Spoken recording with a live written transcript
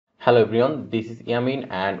Hello everyone, this is Yamin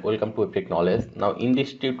and welcome to Epic Knowledge. Now in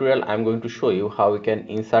this tutorial I am going to show you how we can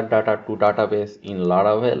insert data to database in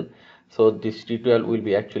Laravel. So this tutorial will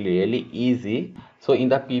be actually really easy. So in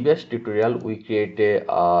the previous tutorial we created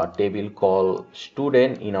a table called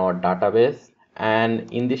student in our database,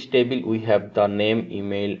 and in this table we have the name,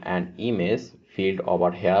 email and image field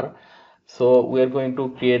over here. So we are going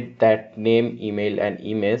to create that name, email and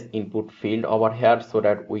image input field over here so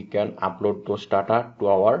that we can upload those data to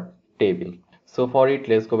our table. So for it,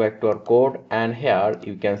 let's go back to our code, and here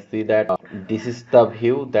you can see that this is the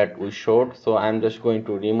view that we showed. So I'm just going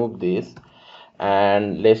to remove this,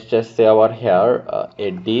 and let's just say over here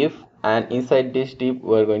a div, and inside this div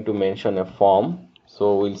we're going to mention a form.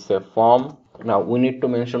 So we'll say form. Now we need to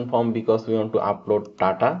mention form because we want to upload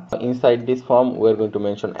data. Inside this form we're going to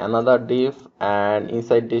mention another div, and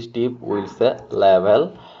inside this div we'll say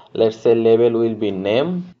label. Let's say label will be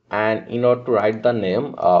name, and in order to write the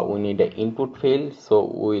name we need an input field.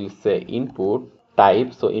 So we'll say input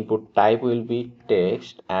type. So input type will be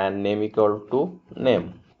text and name equal to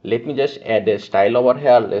name. Let me just add a style over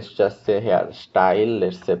here. Let's just say here style,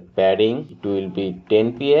 let's say padding, it will be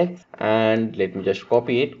 10px, and let me just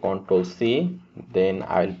copy it, Ctrl C, then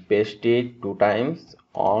I'll paste it 2 times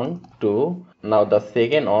on 2. Now the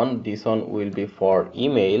second on, this one will be for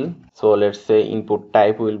email. So let's say input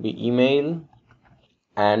type will be email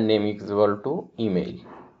and name is equal to email.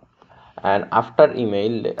 And after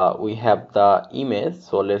email we have the image.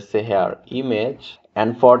 So let's say here image,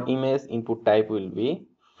 and for image input type will be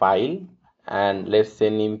file, and let's say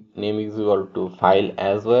name is equal to file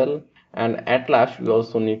as well. And at last we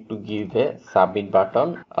also need to give a submit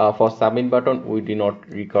button. For submit button we do not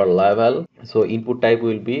require label, so input type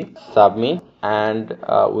will be submit, and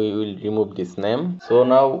we will remove this name. So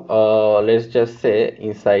now let's just say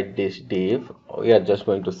inside this div we are just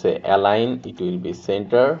going to say align, it will be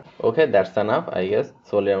center. Okay, that's enough I guess.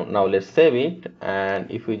 So now let's save it, and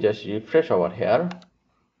if we just refresh over here,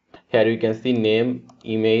 here you can see name,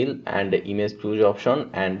 email and the image choose option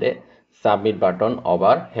and the submit button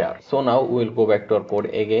over here. So now we will go back to our code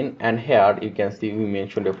again, and here you can see we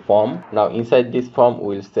mentioned a form. Now inside this form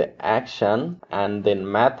we will say action and then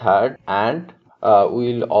method, and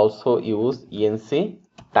we will also use enc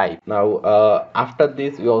type. Now after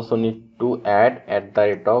this we also need to add at the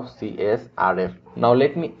rate of Csrf. Now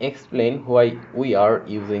let me explain why we are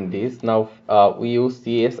using this. Now we use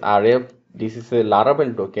Csrf. This is a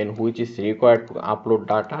Laravel token which is required to upload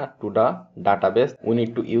data to the database. We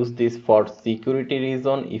need to use this for security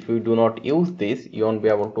reason. If you do not use this, you won't be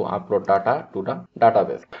able to upload data to the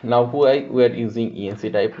database. Now why we are using enc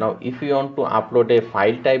type? Now if you want to upload a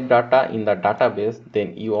file type data in the database,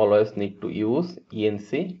 then you always need to use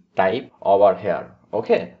enc type over here.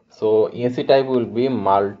 Okay, so enc type will be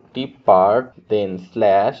multi-part, then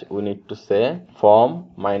slash, we need to say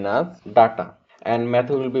form minus data, and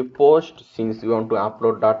method will be post since we want to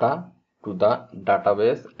upload data to the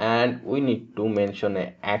database, and we need to mention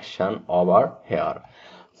an action over here.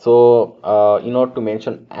 So in order to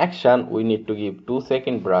mention action we need to give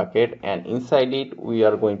 2 bracket, and inside it we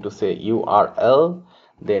are going to say URL,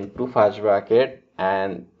 then 2 bracket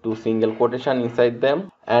and 2 single quotation inside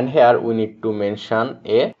them, and here we need to mention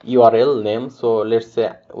a URL name. So let's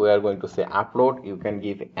say we are going to say upload. You can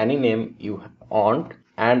give any name you want,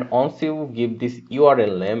 and once you give this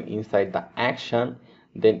URL name inside the action,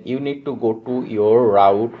 then you need to go to your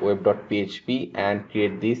route web.php and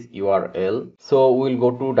create this URL. So we'll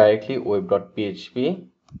go to directly web.php,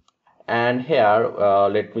 and here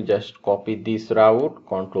let me just copy this route,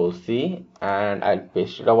 Ctrl C, and I'll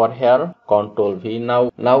paste it over here, Ctrl V.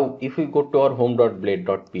 Now if we go to our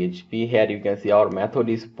home.blade.php, here you can see our method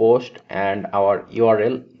is post and our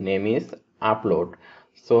URL name is upload.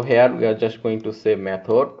 So here we are just going to say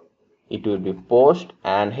method, it will be post,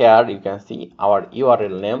 and here you can see our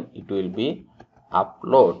URL name, it will be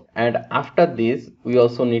upload. And after this we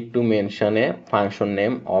also need to mention a function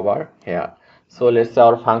name over here. So let's say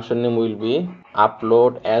our function name will be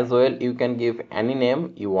upload as well. You can give any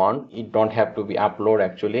name you want, it don't have to be upload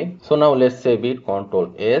actually. So now let's save it,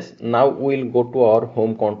 Ctrl S. Now we'll go to our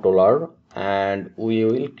home controller and we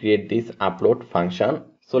will create this upload function.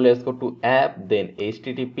 So let's go to app, then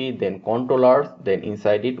http, then controllers, then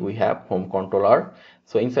inside it we have home controller.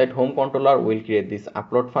 So inside home controller we'll create this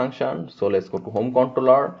upload function. So let's go to home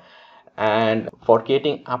controller, and for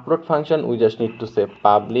creating upload function we just need to say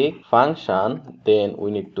public function, then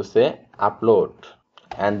we need to say upload,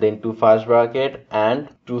 and then 2 bracket and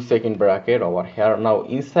 2 bracket over here. Now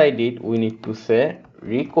inside it we need to say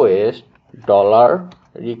request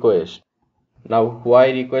 $request. Now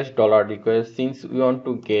why request dollar request? Since we want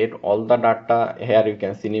to get all the data, here you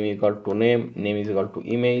can see name is equal to name is equal to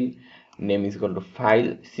email, name is equal to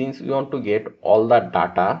file. Since we want to get all the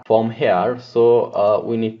data from here, so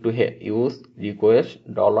we need to use request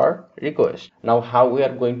dollar request. Now how we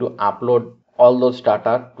are going to upload all those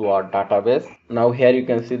data to our database? Now here you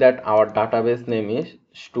can see that our database name is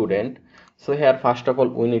student. So here first of all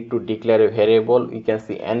we need to declare a variable. You can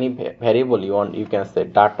see any variable you want. You can say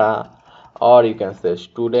data, or you can say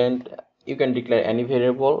student. You can declare any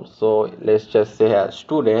variable. So let's just say here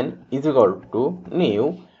student is equal to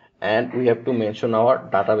new, and we have to mention our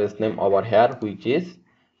database name over here, which is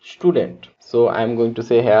student. So I'm going to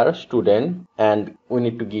say here student, and we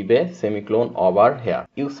need to give a semicolon over here.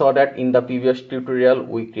 You saw that in the previous tutorial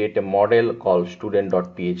we create a model called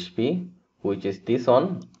student.php, which is this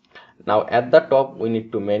one. Now at the top we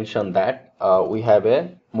need to mention that we have a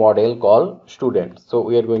model called student. So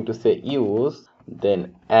we are going to say use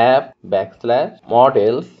then app backslash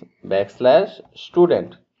models backslash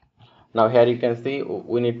student. Now here you can see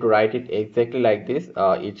we need to write it exactly like this.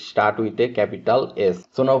 It start with a capital S.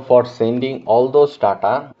 So now for sending all those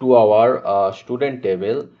data to our student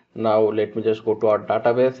table, now let me just go to our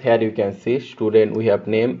database. Here you can see student, we have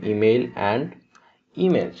name, email and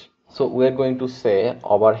image. So we are going to say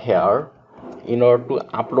over here, in order to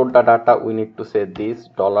upload the data we need to say this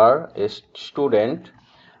dollar student.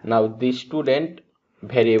 Now this student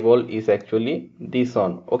variable is actually this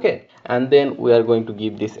one, okay, and then we are going to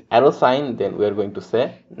give this arrow sign, then we are going to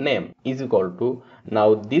say name is equal to,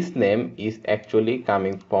 now this name is actually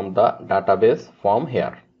coming from the database from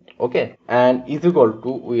here, okay, and is equal to,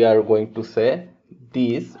 we are going to say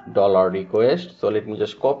this dollar request. So let me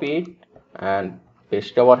just copy it and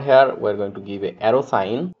paste over here. We're going to give a arrow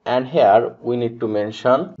sign, and here we need to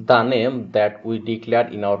mention the name that we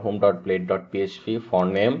declared in our home.blade.php for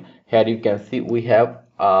name. Here you can see we have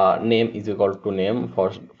name is equal to name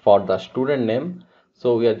for the student name.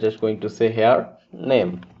 So we are just going to say here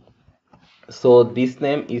name. So this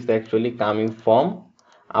name is actually coming from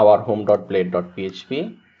our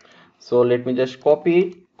home.blade.php. So let me just copy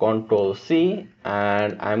it, Control C,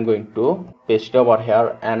 and I'm going to paste over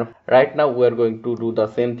here. And right now we are going to do the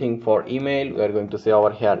same thing for email. We are going to say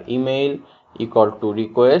over here email equal to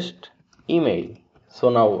request email. So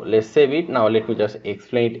now let's save it. Now let me just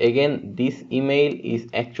explain it again. This email is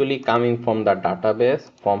actually coming from the database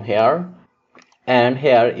from here, and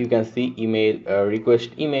here you can see email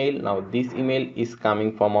request email. Now this email is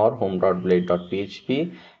coming from our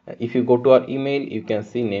home.blade.php. If you go to our email, you can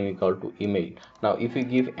see name equal to email. Now if you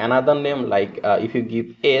give another name, like if you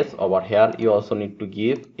give s over here, you also need to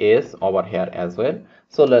give s over here as well.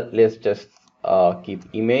 So let's just keep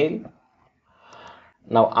email.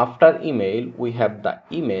 Now after email we have the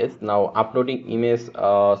image. Now uploading image,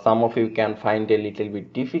 some of you can find a little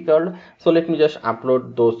bit difficult, so let me just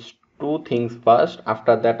upload those two things first.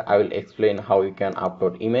 After that I will explain how you can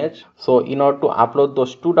upload image. So in order to upload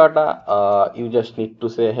those two data, you just need to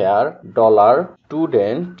say here dollar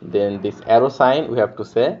student, then this arrow sign, we have to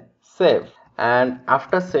say save. And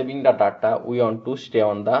after saving the data we want to stay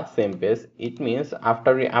on the same page. It means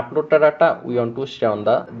after we upload the data we want to stay on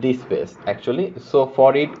the this page actually. So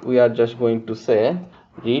for it we are just going to say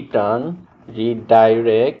return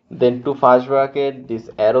redirect, then to first bracket this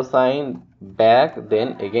arrow sign back,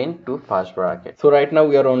 then again to first bracket. So right now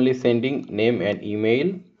we are only sending name and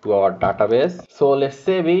email to our database. So let's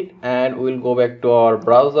save it and we'll go back to our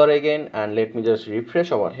browser again, and let me just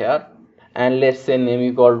refresh over here. And let's say name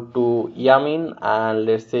equal to Yamin, and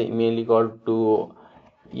let's say email equal to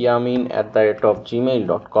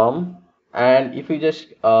yamin@gmail.com. and if you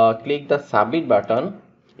just click the submit button,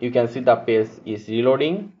 you can see the page is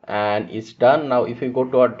reloading and it's done. Now if you go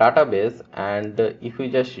to our database and if we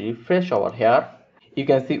just refresh over here, you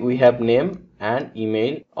can see we have name and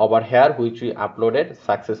email over here which we uploaded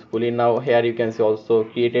successfully. Now here you can see also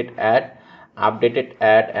created ad, updated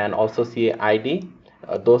ad, and also CA ID.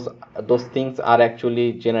 Those things are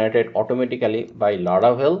actually generated automatically by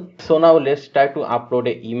Laravel. So now let's try to upload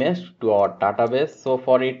an image to our database. So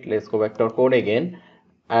for it, let's go back to our code again,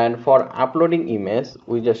 and for uploading image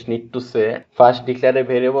we just need to say first declare a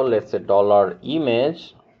variable. Let's say dollar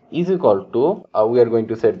image is equal to we are going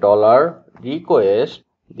to say dollar request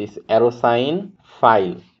this arrow sign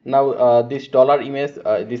file. Now this dollar image,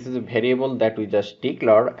 this is a variable that we just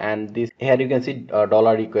declared, and this here you can see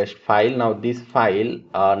dollar request file. Now this file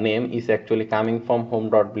name is actually coming from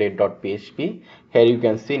home.blade.php. Here you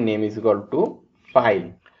can see name is equal to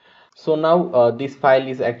file. So now this file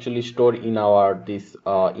is actually stored in our this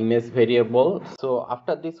image variable. So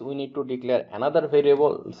after this we need to declare another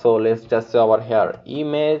variable. So let's just say over here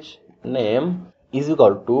image name is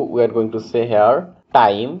equal to, we are going to say here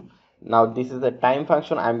time. Now this is a time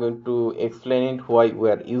function. I'm going to explain it why we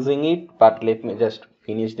are using it, but let me just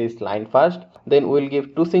finish this line first. Then we'll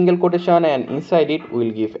give two single quotation, and inside it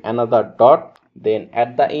we'll give another dot. Then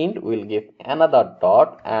at the end we'll give another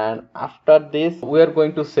dot, and after this we are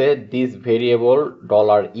going to say this variable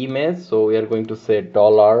 $image. So we are going to say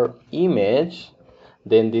 $image.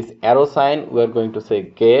 Then this arrow sign we are going to say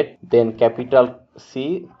get, then capital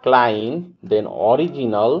C client, then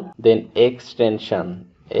original, then extension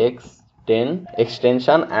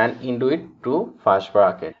and into it to first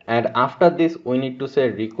bracket. And after this we need to say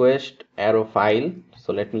request arrow file.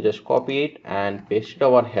 So let me just copy it and paste it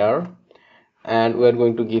over here, and we are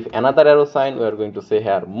going to give another arrow sign. We are going to say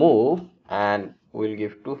here move, and we'll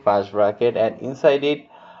give two first bracket, and inside it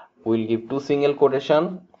we'll give two single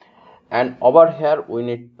quotation. And over here we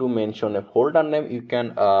need to mention a folder name. You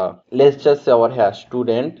can let's just say over here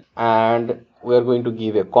student, and we are going to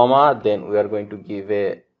give a comma, then we are going to give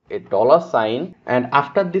a dollar sign, and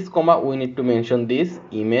after this comma we need to mention this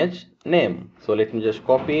image name. So let me just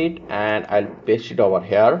copy it and I'll paste it over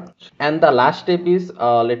here. And the last step is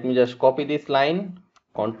let me just copy this line,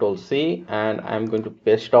 Ctrl C, and I'm going to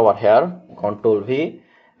paste it over here, Ctrl V,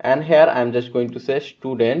 and here I'm just going to say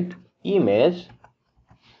student image.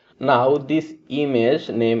 Now this image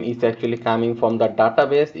name is actually coming from the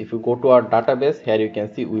database. If you go to our database, here you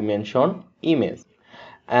can see we mention image,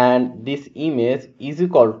 and this image is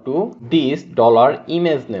equal to this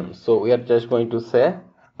 $image name. So we are just going to say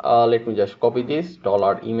let me just copy this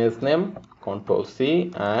 $image name, Ctrl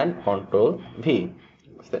C and Ctrl V.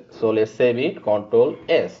 So let's save it, Ctrl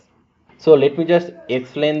S. So let me just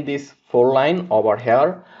explain this for line over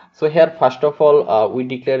here. So here first of all we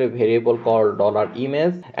declare a variable called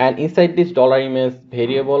 $image, and inside this $image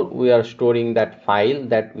variable we are storing that file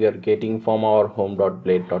that we are getting from our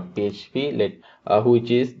home.blade.php,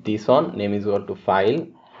 which is this one, name is equal to file.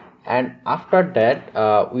 And after that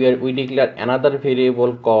we declare another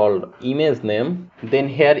variable called image name. Then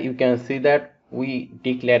here you can see that we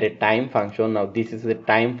declare a time function. Now this is a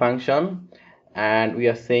time function, and we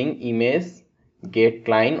are saying image get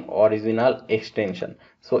client original extension.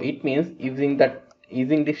 So it means using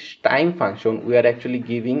this time function we are actually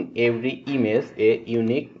giving every image a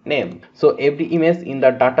unique name. So every image in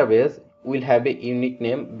the database will have a unique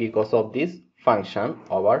name because of this function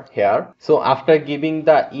over here. So after giving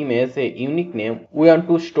the image a unique name, we want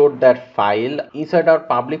to store that file inside our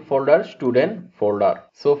public folder, student folder.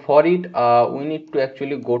 So for it we need to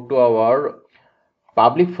actually go to our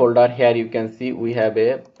public folder. Here you can see we have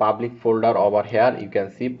a public folder over here, you can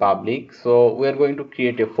see public. So we are going to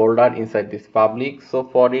create a folder inside this public. So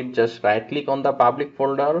for it, just right click on the public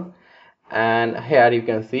folder, and here you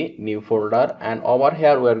can see new folder, and over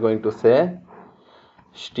here we are going to say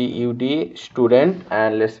stud student,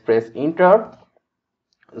 and let's press enter.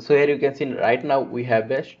 So here you can see right now we have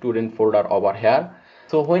a student folder over here.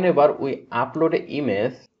 So whenever we upload an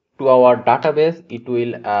image to our database, it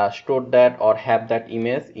will store that or have that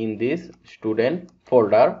image in this student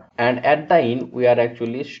folder, and at the end we are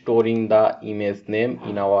actually storing the image name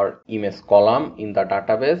in our image column in the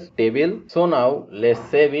database table. So now let's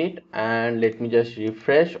save it, and let me just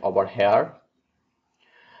refresh over here,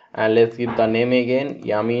 and let's give the name again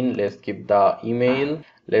Yamin. Let's give the email,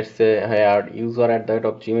 let's say here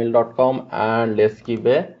user@gmail.com, and let's give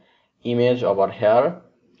a image over here.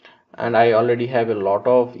 And I already have a lot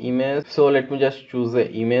of images, so let me just choose the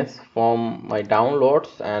image from my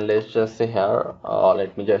downloads, and let's just say here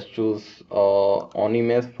let me just choose one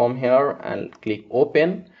image from here and click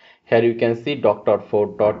open. Here you can see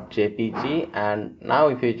dr4.jpg, and now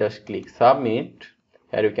if you just click submit,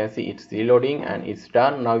 here you can see it's reloading and it's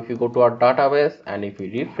done. Now if you go to our database and if we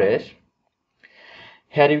refresh,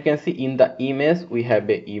 here you can see in the image we have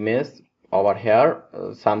a image over here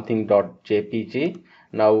something.jpg.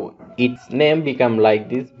 Now its name become like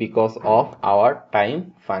this because of our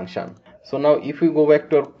time function. So now if we go back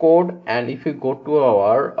to our code, and if we go to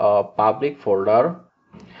our public folder,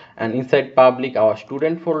 and inside public our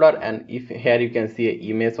student folder, and if here you can see an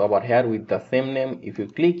image over here with the same name, if you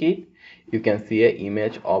click it you can see an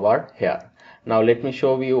image over here. Now let me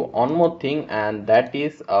show you one more thing, and that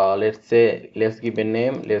is let's give a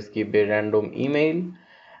name, let's give a random email,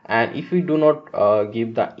 and if we do not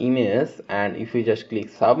give the image and if we just click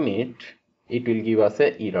submit, it will give us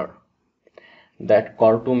a error that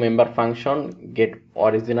call to member function get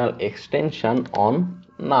original extension on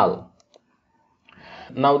null.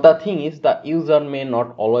 Now the thing is, the user may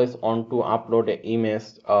not always want to upload an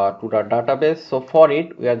image to the database. So for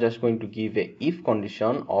it we are just going to give a if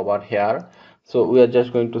condition over here. So we are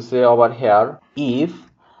just going to say over here if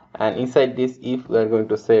and inside this if we are going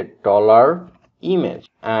to say dollar image,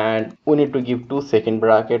 and we need to give 2 second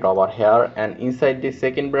bracket over here, and inside this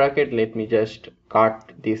second bracket let me just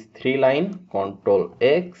cut this 3 line, Ctrl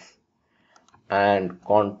X and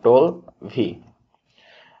Ctrl V.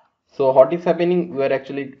 So what is happening, we are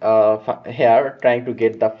actually here trying to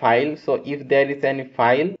get the file. So if there is any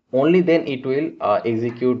file, only then it will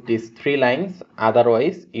execute these 3 lines,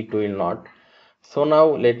 otherwise it will not. So now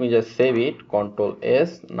let me just save it, Ctrl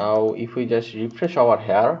S. Now if we just refresh over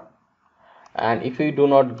here, and if we do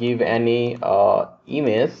not give any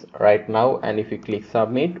image right now, and if we click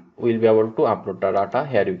submit, we'll be able to upload the data.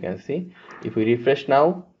 Here you can see, if we refresh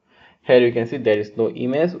now, here you can see there is no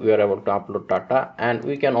image. We are able to upload data, and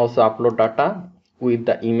we can also upload data with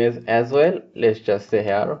the image as well. Let's just say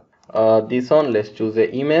here this one, let's choose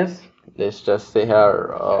a image. Let's just say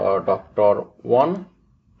here doctor 1.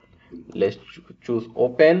 Let's choose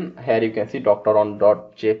open. Here you can see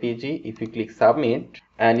doctor1.jpg. If you click submit,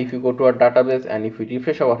 and if you go to our database, and if we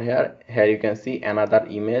refresh over here, here you can see another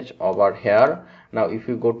image over here. Now if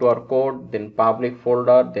you go to our code, then public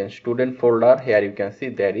folder, then student folder, here you can see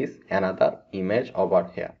there is another image over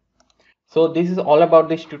here. So this is all about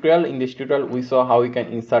this tutorial. In this tutorial we saw how we can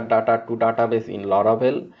insert data to database in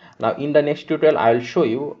Laravel. Now in the next tutorial I will show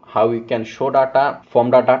you how we can show data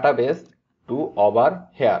from the database to over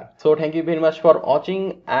here. So thank you very much for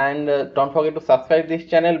watching, and don't forget to subscribe this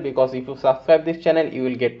channel, because if you subscribe this channel you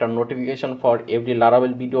will get a notification for every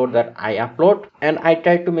Laravel video that I upload. And I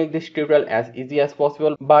try to make this tutorial as easy as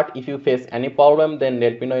possible, but if you face any problem then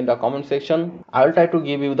let me know in the comment section. I will try to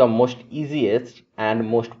give you the most easiest and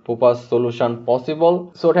most proper solution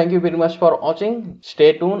possible. So thank you very much for watching.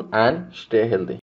 Stay tuned and stay healthy.